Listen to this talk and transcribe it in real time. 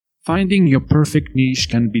Finding your perfect niche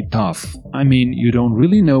can be tough. You don't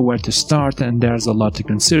really know where to start and there's a lot to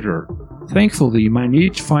consider. Thankfully, my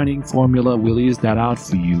niche finding formula will ease that out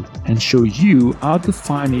for you and show you how to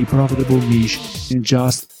find a profitable niche in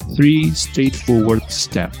just 3 straightforward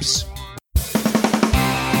steps.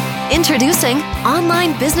 Introducing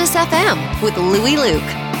Online Business FM with Louie Luke.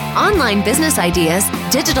 Online business ideas,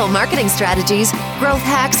 digital marketing strategies, growth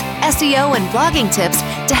hacks, SEO, and blogging tips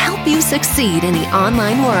to help you succeed in the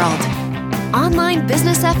online world. Online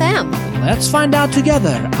Business FM. Let's find out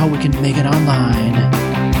together how we can make it online.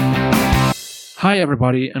 Hi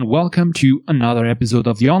everybody, and welcome to another episode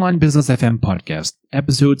of the Online Business FM podcast,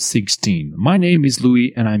 episode 16. My name is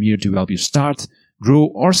Louie and I'm here to help you start, grow,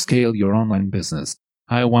 or scale your online business.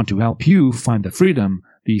 I want to help you find the freedom,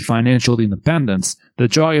 the financial independence, the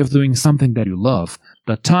joy of doing something that you love,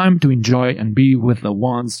 the time to enjoy and be with the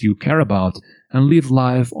ones you care about, and live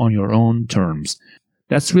life on your own terms.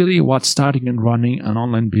 That's really what starting and running an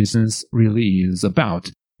online business really is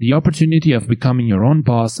about. The opportunity of becoming your own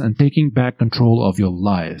boss and taking back control of your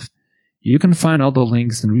life. You can find all the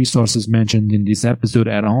links and resources mentioned in this episode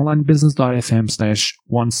at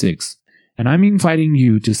onlinebusiness.fm/16. And I'm inviting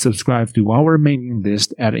you to subscribe to our mailing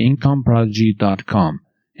list at incomeprodigy.com.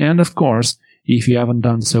 And of course, if you haven't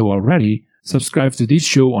done so already, subscribe to this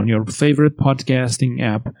show on your favorite podcasting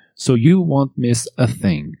app so you won't miss a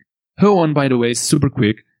thing. Oh, and by the way, super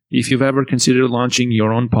quick, if you've ever considered launching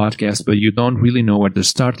your own podcast but you don't really know where to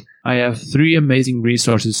start, I have 3 amazing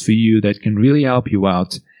resources for you that can really help you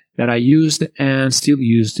out that I used and still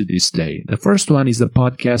use to this day. The first one is a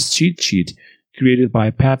podcast cheat sheet created by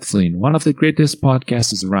Pat Flynn, one of the greatest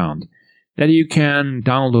podcasters around, that you can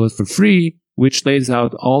download for free, which lays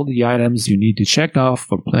out all the items you need to check off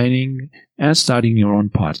for planning and starting your own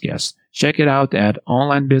podcast. Check it out at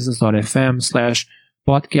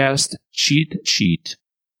onlinebusiness.fm/podcast cheat sheet.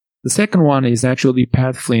 The second one is actually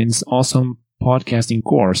Pat Flynn's awesome podcasting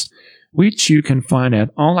course, which you can find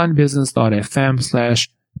at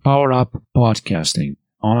onlinebusiness.fm/poweruppodcasting.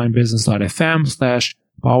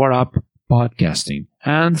 onlinebusiness.fm/poweruppodcasting.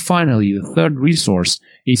 And finally, the third resource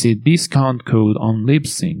is a discount code on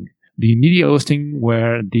Libsyn, the media hosting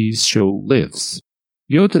where this show lives.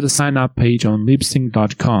 Go to the sign up page on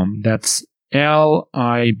libsyn.com, that's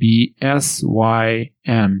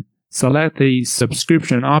LIBSYN. Select the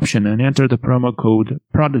subscription option and enter the promo code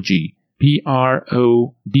PRODIGY,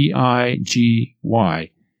 PRODIGY.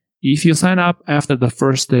 If you sign up after the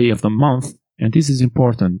first day of the month, and this is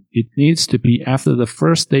important, it needs to be after the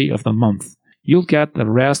first day of the month, you'll get the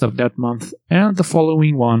rest of that month and the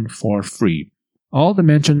following one for free. All the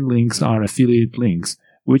mentioned links are affiliate links,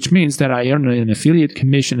 which means that I earn an affiliate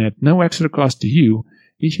commission at no extra cost to you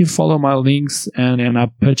if you follow my links and end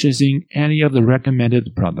up purchasing any of the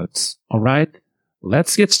recommended products. Alright,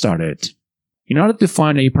 let's get started. In order to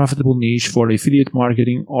find a profitable niche for affiliate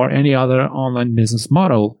marketing or any other online business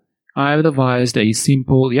model, I've devised a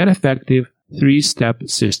simple yet effective 3-step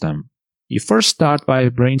system. You first start by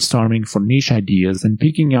brainstorming for niche ideas and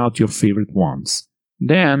picking out your favorite ones.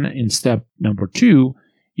 Then, in step number 2,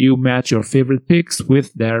 you match your favorite picks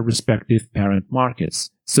with their respective parent markets,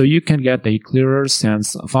 so you can get a clearer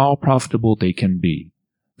sense of how profitable they can be.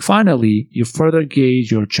 Finally, you further gauge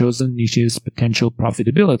your chosen niche's potential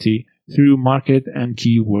profitability through market and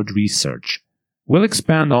keyword research. We'll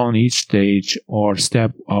expand on each stage or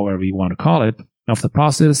step, however you want to call it, of the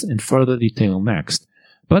process in further detail next.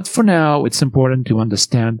 But for now, it's important to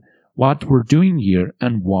understand what we're doing here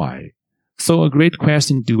and why. So a great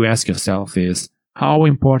question to ask yourself is, how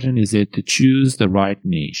important is it to choose the right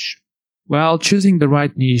niche? Well, choosing the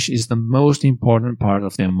right niche is the most important part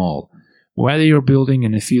of them all. Whether you're building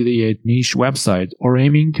an affiliate niche website or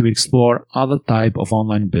aiming to explore other type of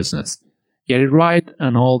online business, get it right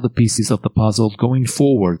and all the pieces of the puzzle going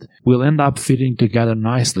forward will end up fitting together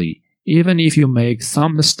nicely, even if you make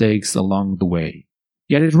some mistakes along the way.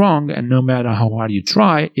 Get it wrong and no matter how hard you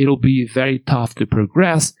try, it'll be very tough to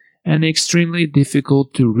progress and extremely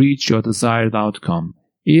difficult to reach your desired outcome,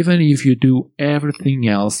 even if you do everything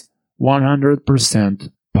else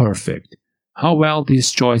 100% perfect. How well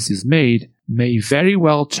this choice is made may very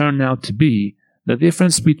well turn out to be the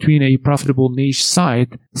difference between a profitable niche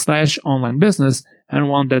site/online business and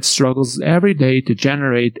one that struggles every day to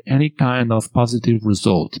generate any kind of positive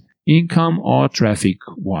result, income or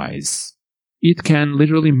traffic-wise. It can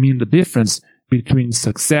literally mean the difference between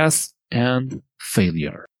success and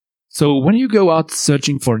failure. So when you go out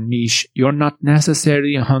searching for niche, you're not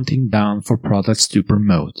necessarily hunting down for products to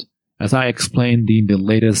promote. As I explained in the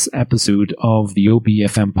latest episode of the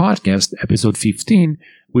OBFM podcast, episode 15,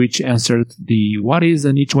 which answered the what is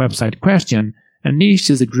a niche website question, A niche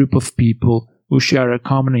is a group of people who share a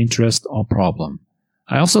common interest or problem.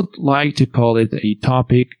 I also like to call it a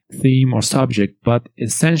topic, theme, or subject, but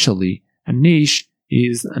essentially, a niche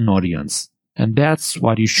is an audience. And that's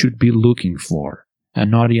what you should be looking for,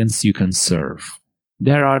 an audience you can serve.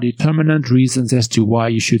 There are determinate reasons as to why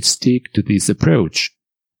you should stick to this approach.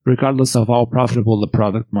 Regardless of how profitable the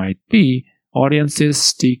product might be, audiences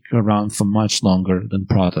stick around for much longer than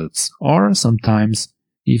products, or sometimes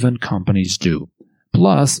even companies do.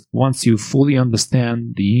 Plus, once you fully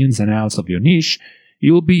understand the ins and outs of your niche,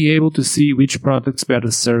 you'll be able to see which products better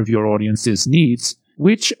serve your audience's needs,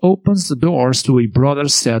 which opens the doors to a broader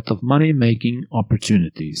set of money-making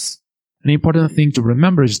opportunities. An important thing to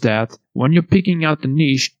remember is that when you're picking out the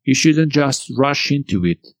niche, you shouldn't just rush into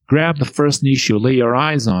it. Grab the first niche you lay your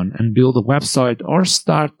eyes on and build a website or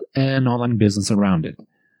start an online business around it.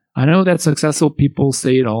 I know that successful people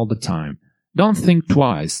say it all the time. Don't think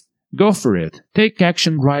twice. Go for it. Take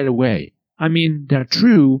action right away. I mean, they're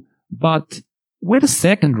true, but wait a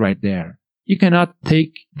second right there. You cannot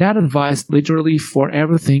take that advice literally for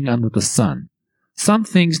everything under the sun. Some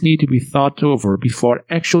things need to be thought over before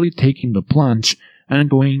actually taking the plunge and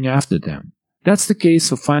going after them. That's the case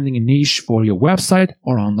for finding a niche for your website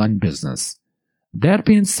or online business. That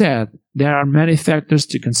being said, there are many factors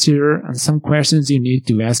to consider and some questions you need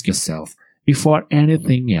to ask yourself before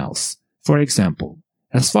anything else. For example,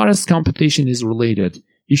 as far as competition is related,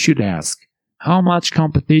 you should ask, how much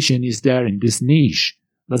competition is there in this niche?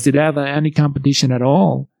 Does it have any competition at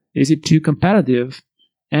all? Is it too competitive?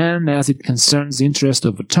 And as it concerns interest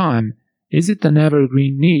over time, is it an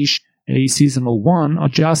evergreen niche, a seasonal one, or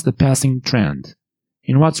just a passing trend?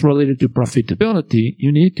 In what's related to profitability, you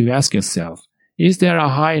need to ask yourself, is there a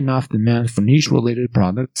high enough demand for niche-related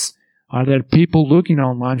products? Are there people looking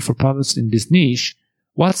online for products in this niche?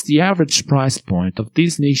 What's the average price point of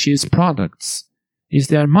these niche's products? Is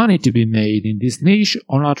there money to be made in this niche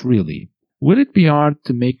or not really? Will it be hard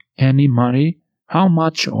to make any money? How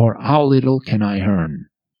much or how little can I earn?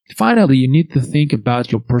 Finally, you need to think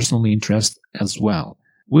about your personal interest as well.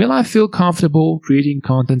 Will I feel comfortable creating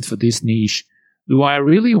content for this niche? Do I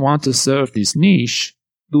really want to serve this niche?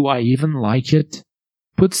 Do I even like it?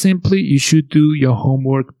 Put simply, you should do your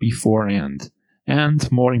homework beforehand.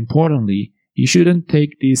 And more importantly, you shouldn't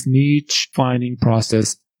take this niche finding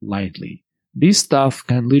process lightly. This stuff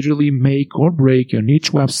can literally make or break your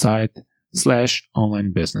niche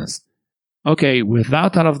website/online business. Okay, with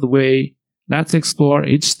that out of the way, let's explore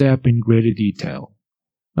each step in greater detail.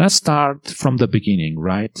 Let's start from the beginning,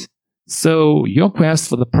 right? So, your quest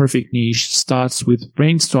for the perfect niche starts with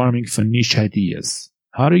brainstorming for niche ideas.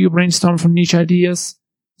 How do you brainstorm for niche ideas?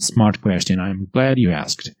 Smart question, I'm glad you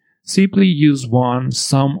asked. Simply use one,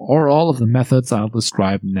 some, or all of the methods I'll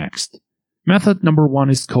describe next. Method number 1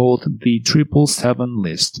 is called the 777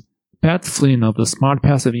 list. Pat Flynn of the Smart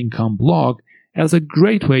Passive Income blog has a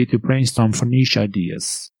great way to brainstorm for niche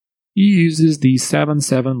ideas. He uses the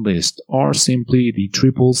 7-7 list, or simply the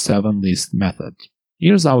 777 list method.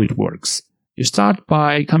 Here's how it works. You start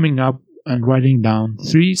by coming up and writing down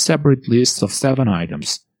 3 separate lists of 7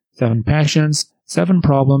 items, 7 passions, 7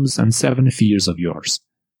 problems, and 7 fears of yours.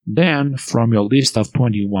 Then, from your list of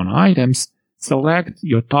 21 items, select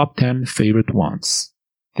your top 10 favorite ones.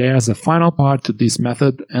 There's a final part to this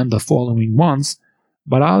method and the following ones,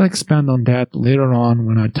 but I'll expand on that later on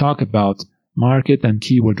when I talk about market and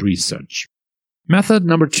keyword research. Method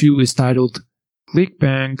number 2 is titled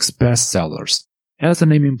ClickBank's Bestsellers. As the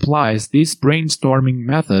name implies, this brainstorming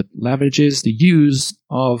method leverages the use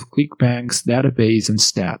of ClickBank's database and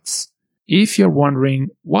stats. If you're wondering,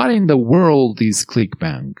 what in the world is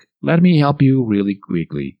ClickBank? Let me help you really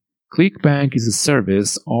quickly. ClickBank is a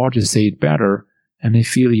service, or to say it better, an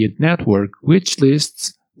affiliate network which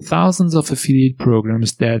lists thousands of affiliate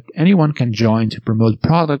programs that anyone can join to promote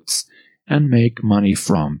products and make money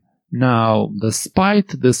from. Now,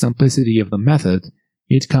 despite the simplicity of the method,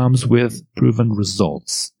 it comes with proven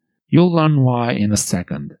results. You'll learn why in a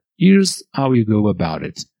second. Here's how you go about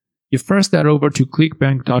it. You first head over to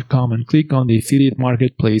clickbank.com and click on the affiliate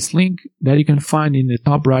marketplace link that you can find in the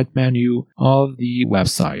top right menu of the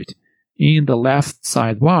website. In the left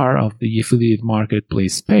sidebar of the affiliate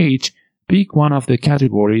marketplace page, pick one of the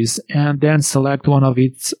categories and then select one of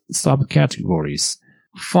its subcategories.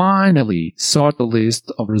 Finally, sort the list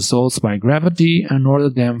of results by gravity and order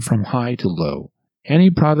them from high to low.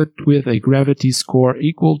 Any product with a gravity score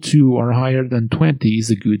equal to or higher than 20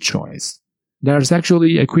 is a good choice. There's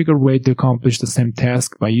actually a quicker way to accomplish the same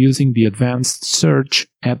task by using the advanced search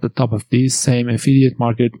at the top of this same affiliate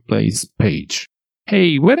marketplace page.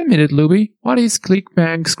 Hey, wait a minute, Louie. What is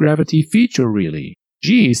ClickBank's gravity feature really?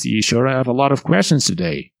 Geez, you sure have a lot of questions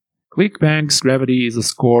today. ClickBank's gravity is a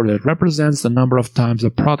score that represents the number of times a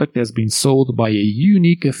product has been sold by a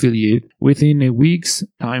unique affiliate within a week's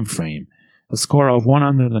time frame. A score of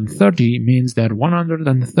 130 means that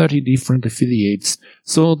 130 different affiliates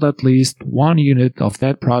sold at least one unit of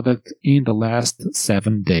that product in the last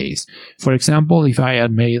 7 days. For example, if I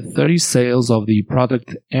had made 30 sales of the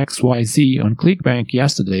product XYZ on ClickBank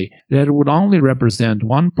yesterday, that would only represent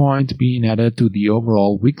 1 point being added to the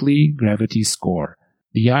overall weekly gravity score.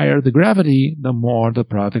 The higher the gravity, the more the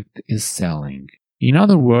product is selling. In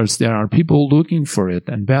other words, there are people looking for it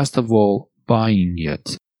and, best of all, buying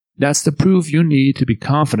it. That's the proof you need to be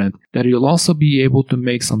confident that you'll also be able to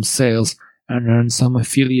make some sales and earn some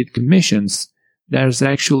affiliate commissions. There's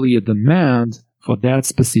actually a demand for that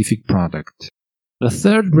specific product. The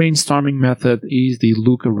third brainstorming method is the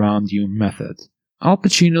look around you method. Al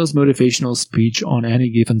Pacino's motivational speech on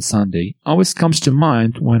Any Given Sunday always comes to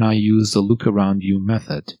mind when I use the look around you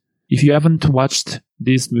method. If you haven't watched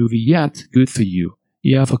this movie yet, good for you.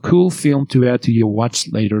 You have a cool film to add to your watch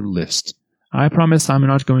later list. I promise I'm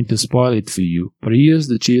not going to spoil it for you, but here's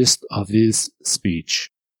the gist of his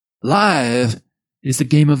speech. Life is a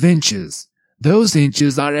game of inches. Those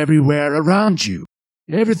inches are everywhere around you.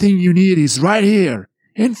 Everything you need is right here,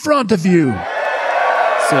 in front of you.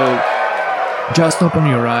 So, just open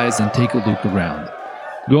your eyes and take a look around.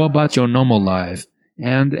 Go about your normal life,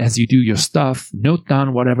 and as you do your stuff, note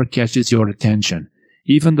down whatever catches your attention,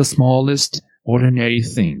 even the smallest, ordinary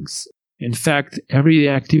things. In fact, everyday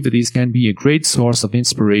activities can be a great source of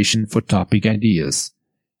inspiration for topic ideas.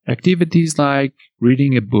 Activities like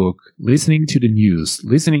reading a book, listening to the news,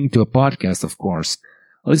 listening to a podcast, of course,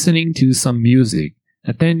 listening to some music,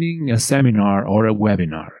 attending a seminar or a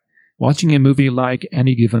webinar, watching a movie like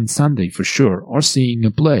Any Given Sunday for sure, or seeing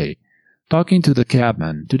a play, talking to the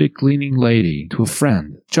cabman, to the cleaning lady, to a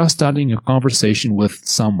friend, just starting a conversation with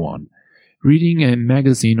someone, reading a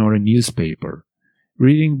magazine or a newspaper,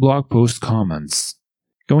 reading blog post comments,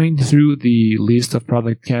 going through the list of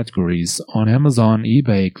product categories on Amazon,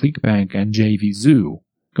 eBay, ClickBank, and JVZoo,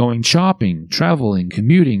 going shopping, traveling,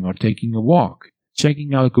 commuting, or taking a walk,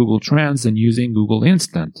 checking out Google Trends and using Google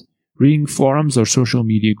Instant, reading forums or social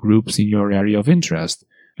media groups in your area of interest,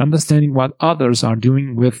 understanding what others are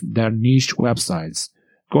doing with their niche websites,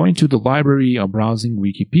 going to the library or browsing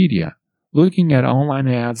Wikipedia, looking at online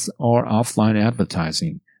ads or offline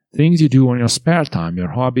advertising, things you do on your spare time, your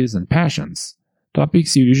hobbies and passions,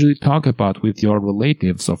 topics you usually talk about with your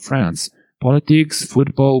relatives or friends, politics,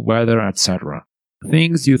 football, weather, etc.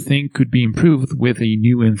 Things you think could be improved with a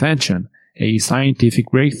new invention, a scientific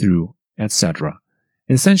breakthrough, etc.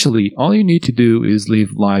 Essentially, all you need to do is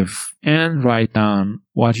live life and write down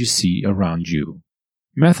what you see around you.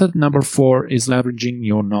 Method number 4 is leveraging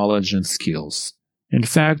your knowledge and skills. In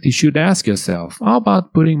fact, you should ask yourself, how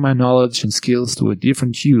about putting my knowledge and skills to a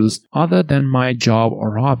different use other than my job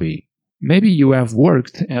or hobby? Maybe you have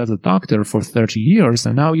worked as a doctor for 30 years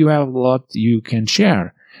and now you have a lot you can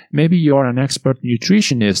share. Maybe you're an expert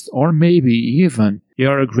nutritionist, or maybe even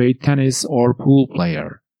you're a great tennis or pool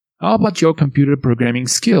player. How about your computer programming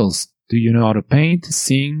skills? Do you know how to paint,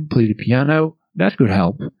 sing, play the piano? That could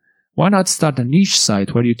help. Why not start a niche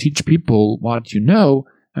site where you teach people what you know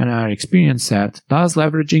and are experienced at, thus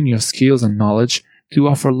leveraging your skills and knowledge to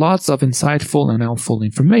offer lots of insightful and helpful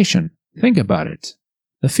information? Think about it.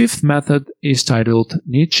 The 5th method is titled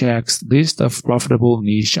NicheX List of Profitable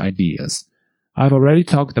Niche Ideas. I've already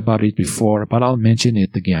talked about it before, but I'll mention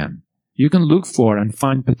it again. You can look for and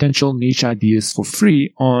find potential niche ideas for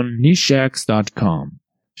free on nichex.com.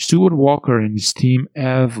 Stuart Walker and his team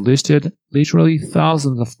have listed literally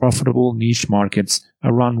thousands of profitable niche markets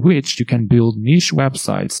around which you can build niche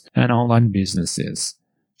websites and online businesses.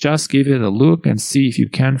 Just give it a look and see if you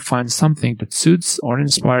can find something that suits or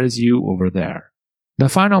inspires you over there. The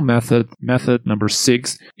final method number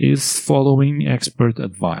 6, is following expert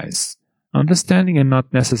advice. Understanding and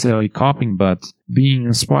not necessarily copying, but being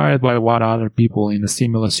inspired by what other people in a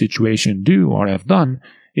similar situation do or have done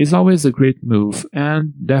is always a great move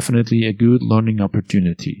and definitely a good learning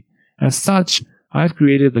opportunity. As such, I've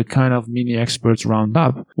created a kind of mini experts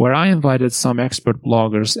roundup where I invited some expert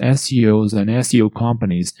bloggers, SEOs, and SEO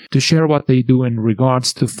companies to share what they do in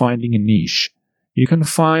regards to finding a niche. You can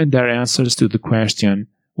find their answers to the question,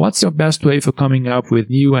 what's your best way for coming up with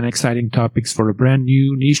new and exciting topics for a brand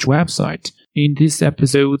new niche website? In this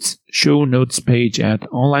episode's show notes page at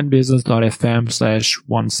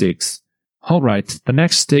onlinebusiness.fm/16. Alright, the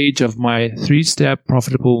next stage of my 3-step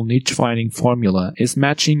profitable niche finding formula is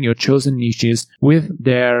matching your chosen niches with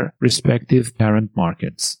their respective parent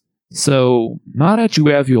markets. So, now that you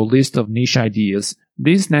have your list of niche ideas,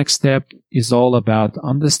 This next step is all about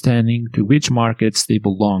understanding to which markets they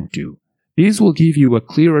belong to. This will give you a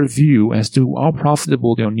clearer view as to how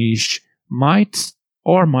profitable your niche might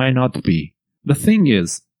or might not be. The thing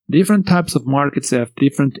is, different types of markets have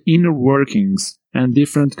different inner workings and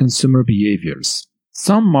different consumer behaviors.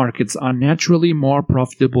 Some markets are naturally more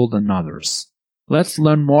profitable than others. Let's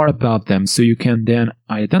learn more about them so you can then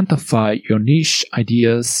identify your niche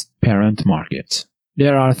idea's parent market.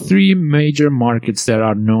 There are 3 major markets that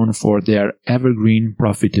are known for their evergreen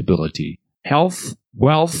profitability: health,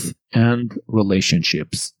 wealth, and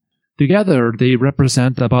relationships. Together, they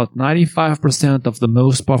represent about 95% of the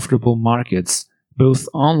most profitable markets, both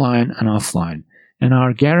online and offline, and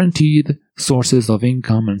are guaranteed sources of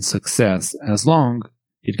income and success as long,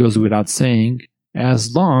 it goes without saying,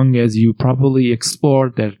 as long as you properly explore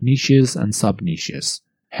their niches and sub-niches.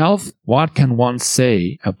 Health, what can one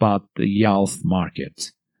say about the health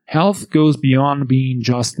market? Health goes beyond being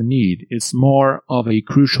just a need, it's more of a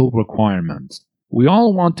crucial requirement. We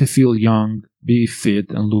all want to feel young, be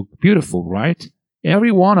fit, and look beautiful, right?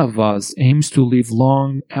 Every one of us aims to live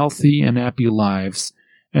long, healthy, and happy lives,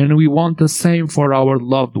 and we want the same for our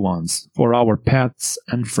loved ones, for our pets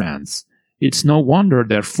and friends. It's no wonder,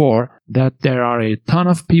 therefore, that there are a ton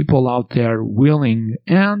of people out there willing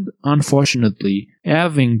and, unfortunately,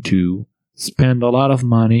 having to spend a lot of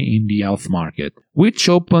money in the health market, which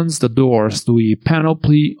opens the doors to a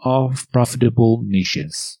panoply of profitable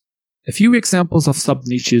niches. A few examples of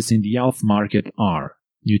sub-niches in the health market are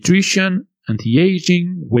nutrition,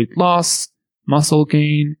 anti-aging, weight loss, muscle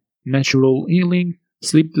gain, natural healing,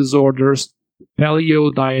 sleep disorders,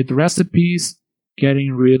 paleo diet recipes,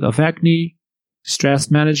 getting rid of acne,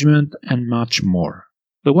 stress management, and much more.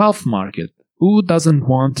 The wealth market. Who doesn't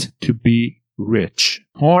want to be rich?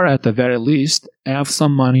 Or at the very least, have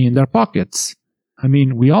some money in their pockets? I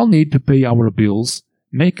mean, we all need to pay our bills,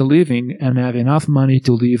 make a living, and have enough money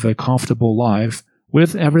to live a comfortable life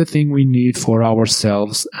with everything we need for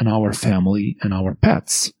ourselves and our family and our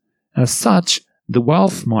pets. As such, the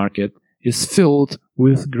wealth market is filled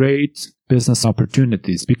with great business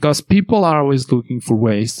opportunities because people are always looking for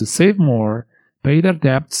ways to save more, pay their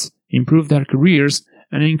debts, improve their careers,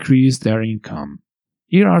 and increase their income.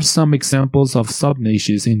 Here are some examples of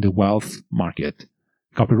sub-niches in the wealth market: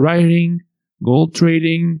 copywriting, gold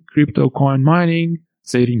trading, crypto coin mining,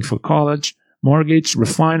 saving for college, mortgage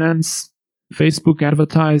refinance, Facebook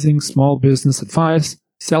advertising, small business advice,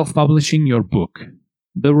 self-publishing your book.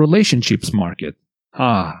 The relationships market.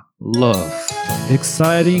 Love.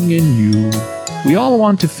 Exciting and new. We all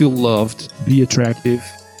want to feel loved, be attractive,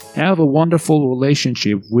 have a wonderful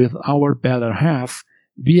relationship with our better half,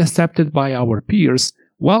 be accepted by our peers,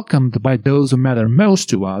 welcomed by those who matter most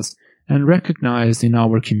to us, and recognized in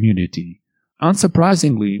our community.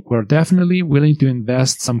 Unsurprisingly, we're definitely willing to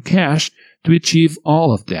invest some cash to achieve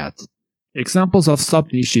all of that. Examples of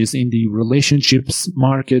sub-niches in the relationships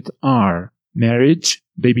market are marriage,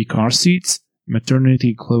 baby car seats,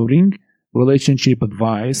 maternity clothing, relationship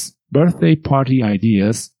advice, birthday party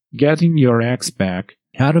ideas, getting your ex back,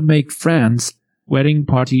 how to make friends, wedding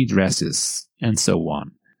party dresses, and so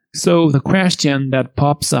on. So the question that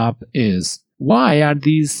pops up is, why are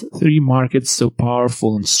these 3 markets so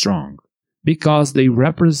powerful and strong? Because they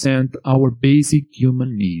represent our basic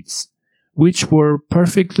human needs, which were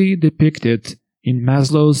perfectly depicted in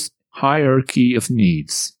Maslow's hierarchy of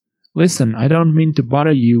needs. Listen, I don't mean to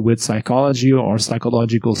bother you with psychology or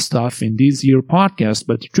psychological stuff in this here podcast,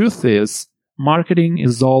 but the truth is, marketing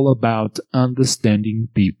is all about understanding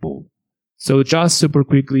people. So just super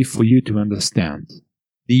quickly for you to understand.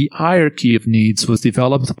 The hierarchy of needs was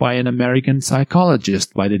developed by an American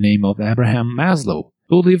psychologist by the name of Abraham Maslow,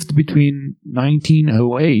 who lived between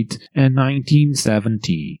 1908 and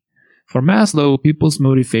 1970. For Maslow, people's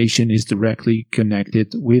motivation is directly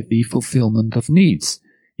connected with the fulfillment of needs.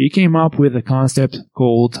 He came up with a concept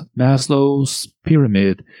called Maslow's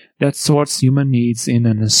pyramid that sorts human needs in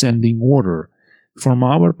an ascending order, from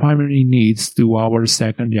our primary needs to our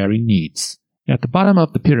secondary needs. At the bottom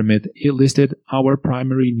of the pyramid, he listed our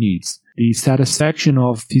primary needs, the satisfaction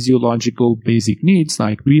of physiological basic needs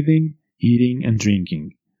like breathing, eating, and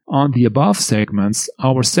drinking. On the above segments,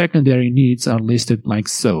 our secondary needs are listed like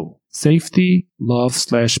so: safety,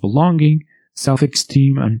 love/belonging,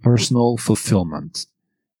 self-esteem, and personal fulfillment.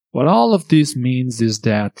 What all of this means is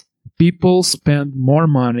that people spend more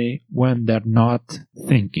money when they're not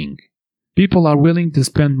thinking. People are willing to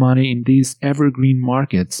spend money in these evergreen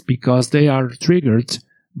markets because they are triggered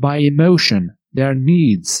by emotion, their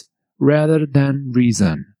needs, rather than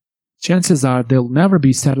reason. chances are they'll never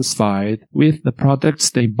be satisfied with the products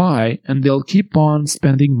they buy, and they'll keep on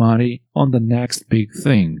spending money on the next big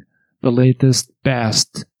thing, the latest,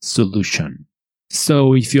 best solution.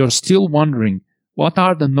 So if you're still wondering what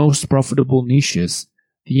are the most profitable niches,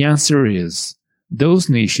 the answer is those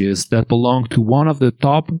niches that belong to one of the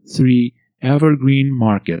top 3 evergreen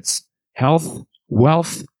markets: health,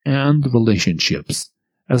 wealth, and relationships.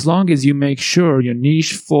 As long as you make sure your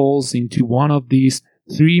niche falls into one of these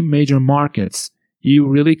 3 major markets, you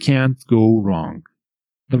really can't go wrong.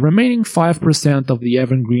 The remaining 5% of the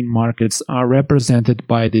evergreen markets are represented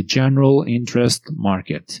by the general interest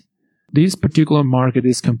market. This particular market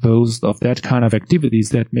is composed of that kind of activities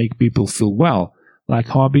that make people feel well, like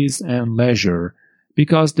hobbies and leisure,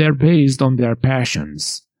 because they're based on their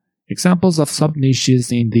passions. Examples of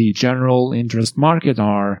sub-niches in the general interest market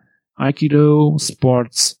are Aikido,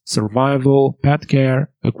 sports, survival, pet care,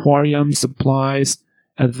 aquarium supplies,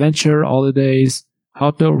 adventure holidays,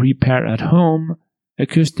 auto repair at home,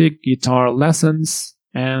 acoustic guitar lessons,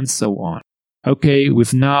 and so on. Okay,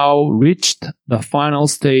 we've now reached the final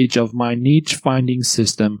stage of my niche finding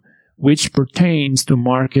system, which pertains to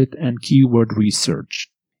market and keyword research.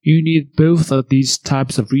 You need both of these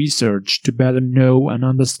types of research to better know and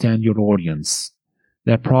understand your audience,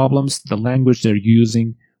 their problems, the language they're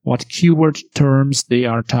using, what keyword terms they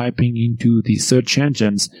are typing into the search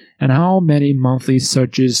engines, and how many monthly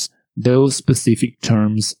searches those specific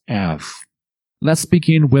terms have. Let's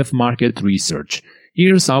begin with market research.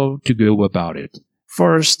 Here's how to go about it.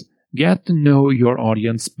 First, get to know your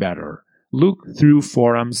audience better. Look through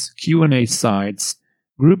forums, Q&A sites,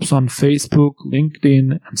 groups on Facebook,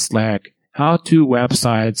 LinkedIn, and Slack, how-to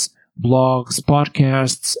websites, blogs,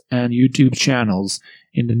 podcasts, and YouTube channels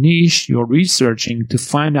in the niche you're researching to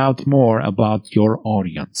find out more about your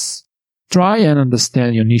audience. Try and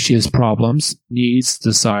understand your niche's problems, needs,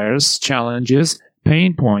 desires, challenges,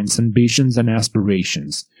 pain points, ambitions, and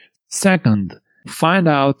aspirations. Second, find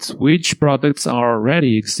out which products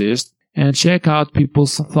already exist and check out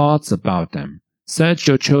people's thoughts about them. Set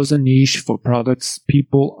your chosen niche for products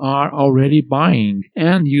people are already buying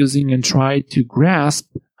and using and try to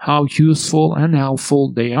grasp how useful and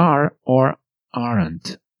helpful they are or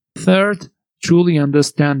aren't. Third, truly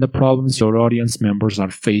understand the problems your audience members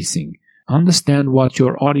are facing. Understand what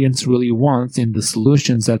your audience really wants in the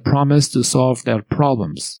solutions that promise to solve their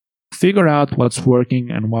problems. Figure out what's working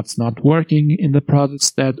and what's not working in the products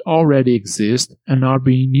that already exist and are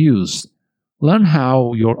being used. Learn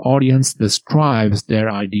how your audience describes their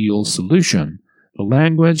ideal solution, the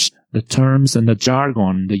language, the terms, and the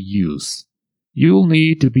jargon they use. You'll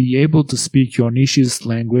need to be able to speak your niche's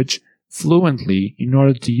language fluently in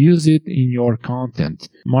order to use it in your content,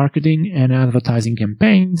 marketing and advertising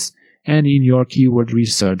campaigns, and in your keyword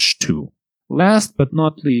research too. Last but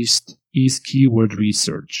not least is keyword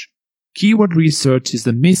research. Keyword research is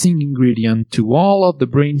the missing ingredient to all of the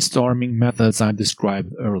brainstorming methods I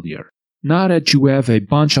described earlier. Now that you have a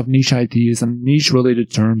bunch of niche ideas and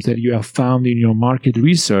niche-related terms that you have found in your market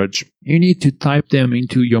research, you need to type them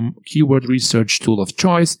into your keyword research tool of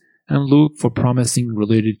choice and look for promising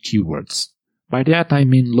related keywords. By that I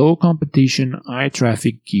mean low competition, high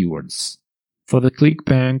traffic keywords. For the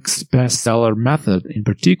ClickBank's bestseller method in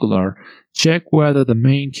particular, check whether the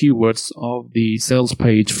main keywords of the sales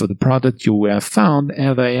page for the product you have found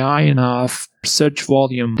have a high enough search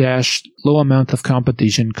volume - low amount of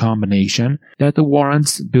competition combination that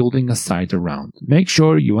warrants building a site around. Make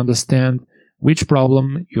sure you understand which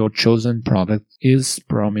problem your chosen product is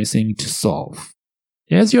promising to solve.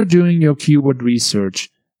 As you're doing your keyword research,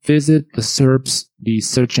 visit the SERPs, the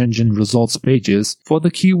search engine results pages, for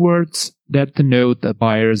the keywords that denote a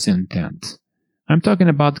buyer's intent. I'm talking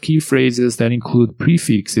about key phrases that include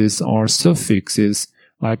prefixes or suffixes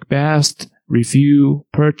like best, review,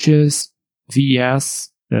 purchase, VS,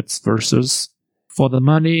 that's versus, for the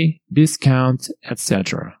money, discount,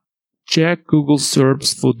 etc. Check Google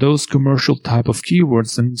SERPs for those commercial type of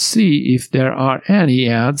keywords and see if there are any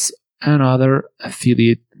ads and other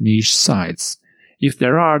affiliate niche sites. If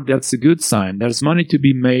there are, that's a good sign. There's money to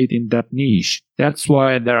be made in that niche. That's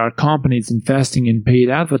why there are companies investing in paid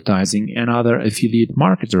advertising and other affiliate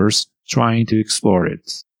marketers trying to explore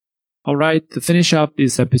it. Alright, to finish up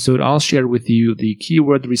this episode, I'll share with you the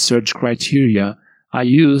keyword research criteria I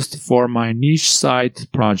used for my niche site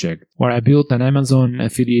project, where I built an Amazon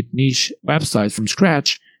affiliate niche website from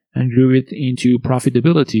scratch and grew it into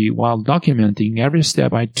profitability while documenting every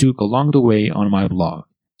step I took along the way on my blog.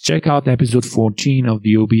 Check out episode 14 of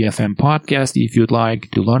the OBFM podcast if you'd like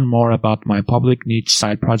to learn more about my public niche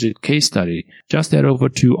site project case study. Just head over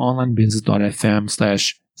to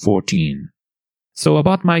onlinebusiness.fm/14. So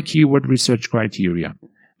about my keyword research criteria.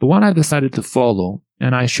 The one I decided to follow,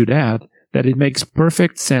 and I should add that it makes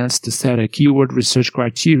perfect sense to set a keyword research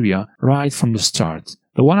criteria right from the start.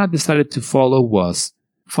 The one I decided to follow was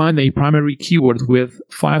find a primary keyword with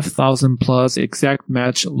 5,000 plus exact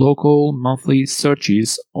match local monthly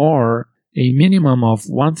searches or a minimum of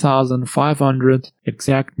 1,500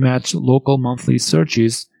 exact match local monthly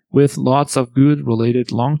searches with lots of good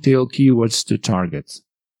related long-tail keywords to target.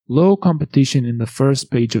 Low competition in the first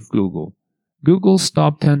page of Google. Google's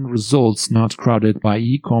top 10 results not crowded by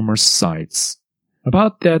e-commerce sites.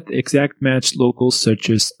 About that exact match local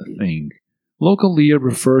searches thing. Local here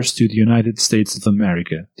refers to the United States of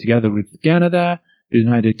America. Together with Canada, the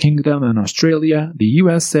United Kingdom, and Australia, the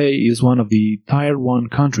USA is one of the Tier 1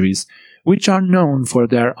 countries which are known for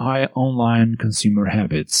their high online consumer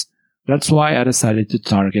habits. That's why I decided to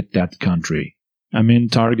target that country.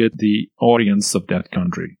 Target the audience of that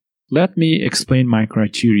country. Let me explain my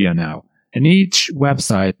criteria now. And each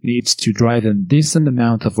website needs to drive a decent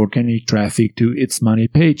amount of organic traffic to its money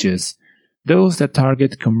pages, those that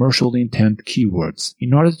target commercial intent keywords,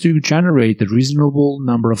 in order to generate a reasonable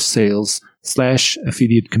number of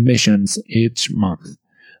sales/affiliate commissions each month.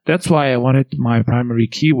 That's why I wanted my primary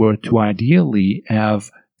keyword to ideally have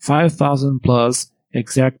 5,000 plus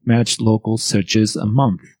exact match local searches a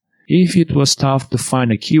month. If it was tough to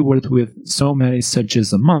find a keyword with so many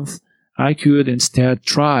searches a month, I could instead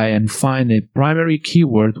try and find a primary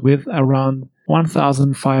keyword with around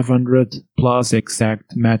 1,500 plus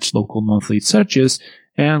exact match local monthly searches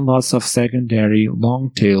and lots of secondary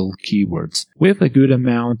long-tail keywords with a good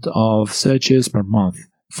amount of searches per month,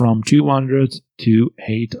 from 200 to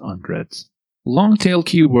 800. Long-tail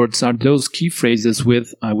keywords are those key phrases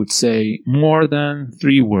with, I would say, more than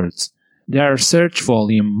 3 words. Their search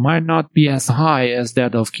volume might not be as high as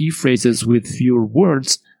that of key phrases with fewer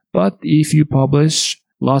words, but if you publish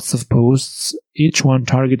lots of posts, each one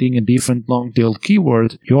targeting a different long-tail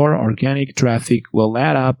keyword, your organic traffic will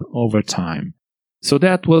add up over time. So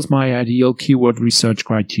that was my ideal keyword research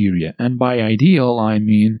criteria, and by ideal I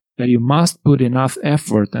mean that you must put enough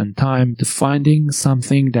effort and time to finding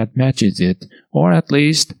something that matches it, or at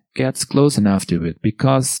least gets close enough to it,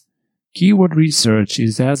 because keyword research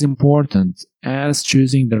is as important as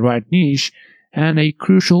choosing the right niche and a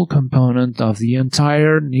crucial component of the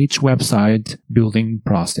entire niche website building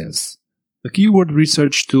process. The keyword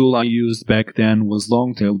research tool I used back then was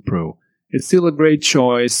Longtail Pro. It's still a great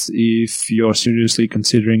choice if you're seriously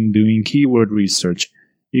considering doing keyword research.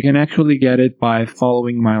 You can actually get it by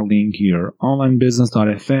following my link here,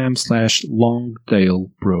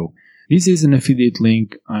 onlinebusiness.fm/longtailpro. This is an affiliate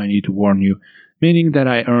link, I need to warn you, meaning that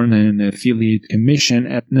I earn an affiliate commission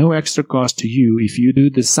at no extra cost to you if you do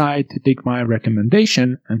decide to take my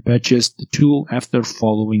recommendation and purchase the tool after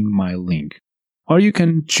following my link. Or you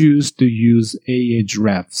can choose to use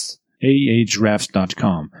Ahrefs,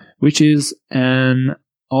 ahrefs.com, which is an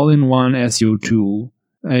all-in-one SEO tool,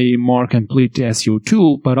 a more complete SEO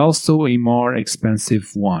tool, but also a more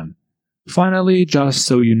expensive one. Finally, just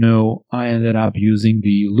so you know, I ended up using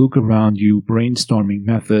the look around you brainstorming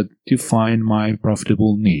method to find my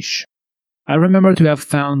profitable niche. I remember to have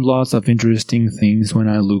found lots of interesting things when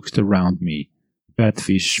I looked around me. Pet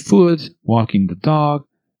fish food, walking the dog,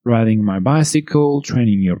 riding my bicycle,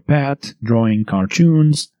 training your pet, drawing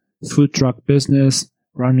cartoons, food truck business,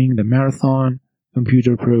 running the marathon,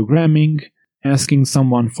 computer programming, asking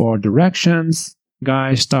someone for directions,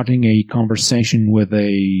 guy starting a conversation with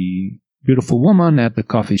a beautiful woman at the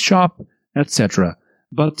coffee shop, etc.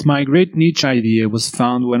 But my great niche idea was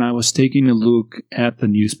found when I was taking a look at the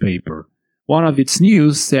newspaper. One of its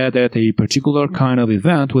news said that a particular kind of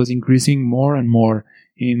event was increasing more and more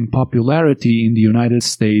in popularity in the United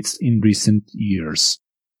States in recent years.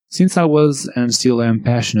 Since I was and still am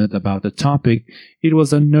passionate about the topic, it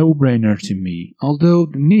was a no-brainer to me, although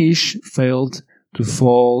the niche failed to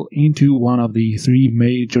fall into one of the 3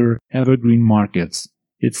 major evergreen markets.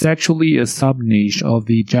 It's actually a sub-niche of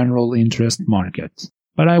the general interest market.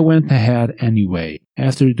 But I went ahead anyway,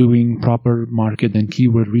 after doing proper market and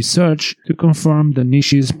keyword research to confirm the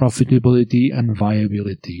niche's profitability and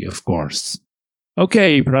viability, of course.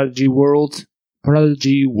 Okay, Prodigy World.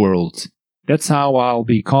 That's how I'll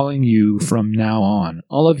be calling you from now on.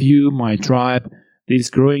 All of you, my tribe, this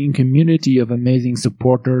growing community of amazing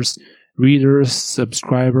supporters, readers,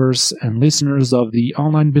 subscribers, and listeners of the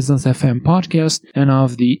Online Business FM podcast and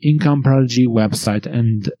of the Income Prodigy website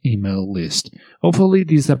and email list. Hopefully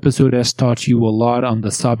this episode has taught you a lot on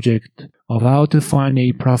the subject of how to find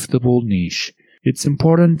a profitable niche. It's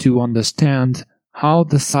important to understand how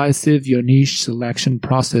decisive your niche selection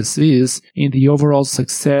process is in the overall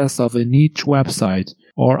success of a niche website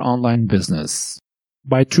or online business.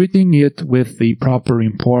 By treating it with the proper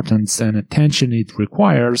importance and attention it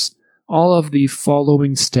requires, all of the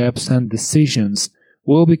following steps and decisions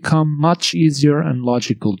will become much easier and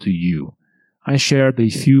logical to you. I shared a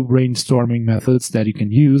few brainstorming methods that you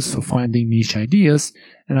can use for finding niche ideas,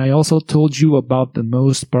 and I also told you about the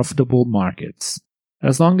most profitable markets.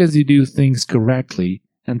 As long as you do things correctly,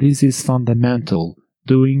 and this is fundamental,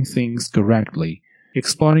 doing things correctly,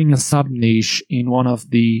 exploring a sub-niche in one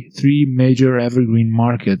of the 3 major evergreen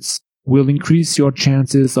markets will increase your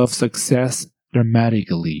chances of success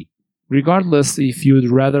dramatically. Regardless if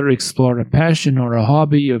you'd rather explore a passion or a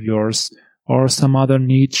hobby of yours, or some other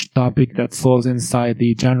niche topic that falls inside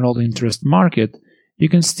the general interest market, you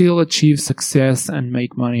can still achieve success and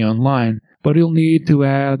make money online, but you'll need to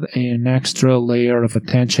add an extra layer of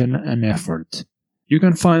attention and effort. You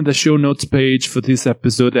can find the show notes page for this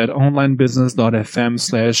episode at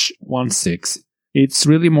onlinebusiness.fm/16. It's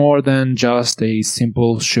really more than just a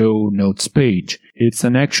simple show notes page. It's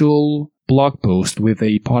an actual blog post with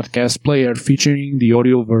a podcast player featuring the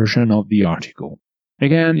audio version of the article.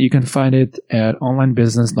 Again, you can find it at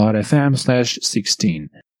onlinebusiness.fm/16.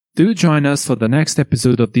 Do join us for the next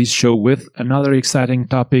episode of this show with another exciting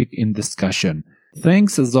topic in discussion.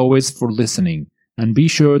 Thanks as always for listening, and be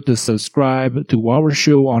sure to subscribe to our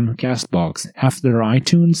show on Castbox. After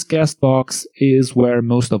iTunes, Castbox is where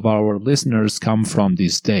most of our listeners come from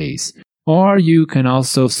these days. Or you can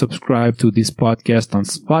also subscribe to this podcast on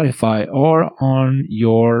Spotify or on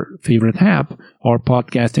your favorite app or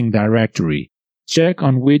podcasting directory. Check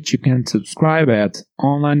on which you can subscribe at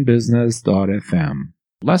onlinebusiness.fm.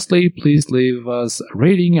 Lastly, please leave us a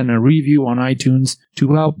rating and a review on iTunes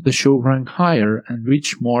to help the show rank higher and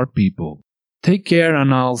reach more people. Take care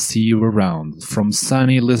and I'll see you around. From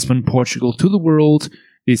sunny Lisbon, Portugal to the world,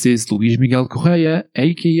 this is Luís Miguel Correia,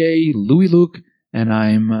 aka Louis Luke, and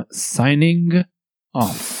I'm signing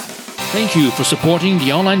off. Thank you for supporting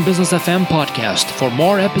the Online Business FM podcast. For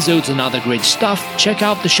more episodes and other great stuff, check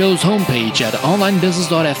out the show's homepage at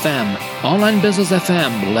onlinebusiness.fm. Online Business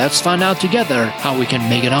FM, let's find out together how we can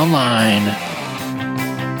make it online.